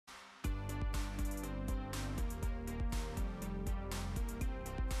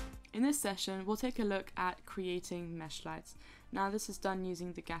In this session, we'll take a look at creating mesh lights. Now this is done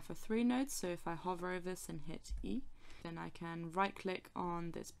using the GafferThree node, so if I hover over this and hit E, then I can right click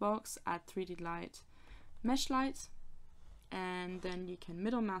on this box, add 3D light, mesh light, and then you can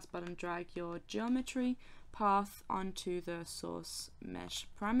middle mouse button drag your geometry path onto the source mesh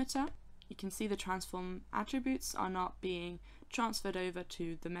parameter. You can see the transform attributes are not being transferred over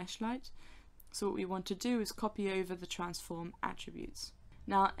to the mesh light. So what we want to do is copy over the transform attributes.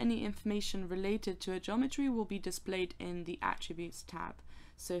 Now any information related to a geometry will be displayed in the attributes tab.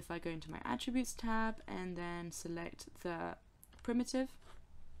 So if I go into my attributes tab and then select the primitive,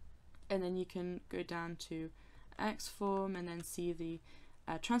 and then you can go down to X form and then see the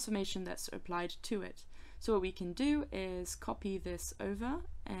transformation that's applied to it. So what we can do is copy this over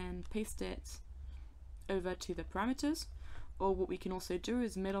and paste it over to the parameters, or what we can also do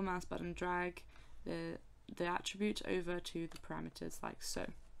is middle mouse button drag the attribute over to the parameters like so.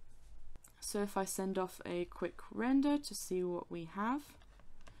 So if I send off a quick render to see what we have.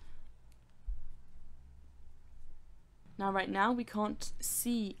 Now right now we can't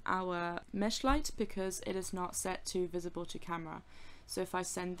see our mesh light because it is not set to visible to camera. So if I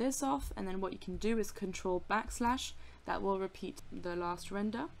send this off, and then what you can do is control backslash, that will repeat the last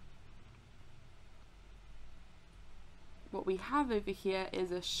render. What we have over here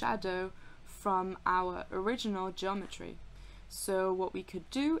is a shadow from our original geometry. So what we could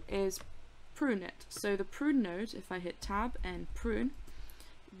do is prune it. So the prune node, if I hit tab and prune,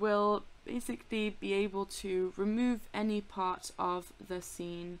 will basically be able to remove any part of the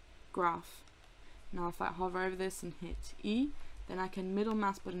scene graph. Now if I hover over this and hit E, then I can middle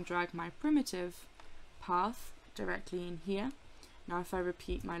mouse button drag my primitive path directly in here. Now if I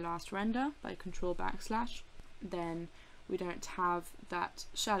repeat my last render by control backslash, then we don't have that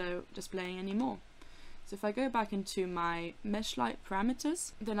shadow displaying anymore. So if I go back into my mesh light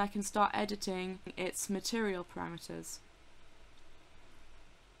parameters, then I can start editing its material parameters.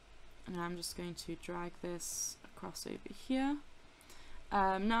 And I'm just going to drag this across over here.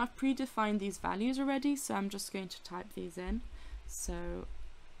 Now I've predefined these values already, so I'm just going to type these in. So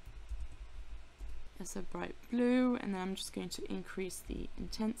it's a bright blue, and then I'm just going to increase the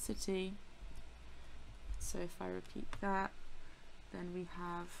intensity. So if I repeat that, then we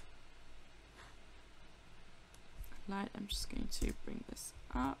have light. I'm just going to bring this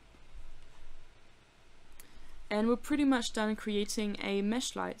up. And we're pretty much done creating a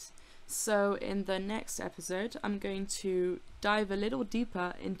mesh light. So in the next episode, I'm going to dive a little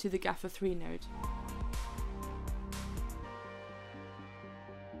deeper into the GafferThree node.